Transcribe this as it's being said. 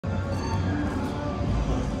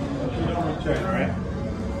Check, all right?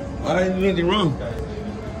 I didn't do anything wrong.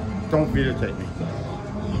 Don't videotape me.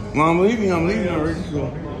 Well, I'm leaving already.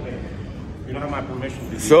 So. You don't have my permission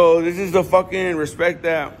to do. So this is the fucking respect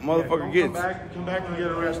that motherfucker gets. Come back and get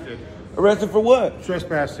arrested. Arrested for what?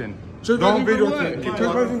 Trespassing. Trespassing Don't for videotape. what? Keep Trespassing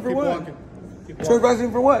walking. for Keep what? walking.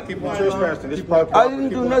 Trespassing for what? Keep trespassing. This is private I property. didn't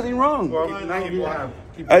Keep do walking. nothing wrong. Well, now you have.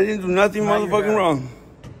 I didn't do nothing Now you motherfucking have. wrong.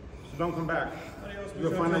 So don't come back.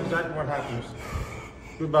 You'll find out exactly what happens.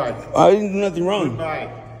 Goodbye. I didn't do nothing wrong.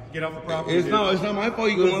 Goodbye. Get off the property. It's not my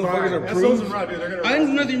fault. You motherfuckers are That's prudes. right, dude. They're gonna I didn't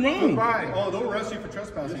do nothing wrong. Goodbye. Oh, they'll arrest you for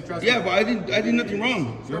trespassing. Yeah, but I did nothing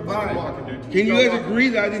wrong. Goodbye. Walking, dude. Can you Start guys walking. agree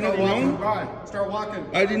that I did Start nothing walking. wrong? Goodbye. Start walking.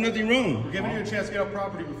 I did nothing wrong. Giving you a chance to get off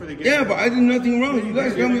property before they get Yeah, you. but I did nothing wrong. You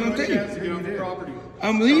guys got me Giving on you a chance tape. to get off the property.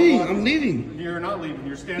 I'm leaving. I'm leaving. You're not leaving.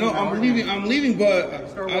 You're standing. No, there I'm arguing. leaving. I'm leaving, but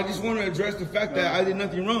I just want to address the fact that I did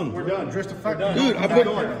nothing wrong. We're done. Just the fact Dude, I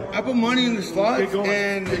put money in the slots,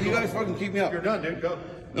 and you guys fucking keep me up. You're done, dude. Go.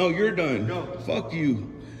 No, you're done. Go. Fuck you.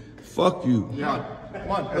 Fuck you. Come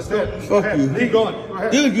on. That's it. Fuck you. Keep going. Go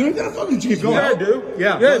ahead. Dude, you don't gotta fucking chase me Go ahead, out. dude.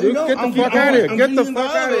 Yeah. Yeah, dude. No, Get the I'm fuck getting- out of here. I'm Get the getting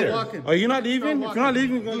fuck out of here. walking. Are you not leaving? If you're not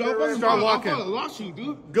leaving, you're Dude, gonna I'll start I'll walking. file a lawsuit,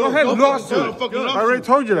 dude. Go ahead, I'll lawsuit. file a fucking I lawsuit. already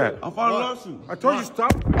told you that. I'll file a lawsuit. I told you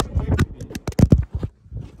stop.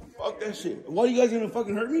 Fuck that shit. Why you guys gonna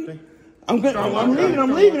fucking hurt me? I'm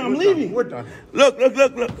leaving. We're done. Look.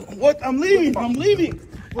 What? I'm leaving.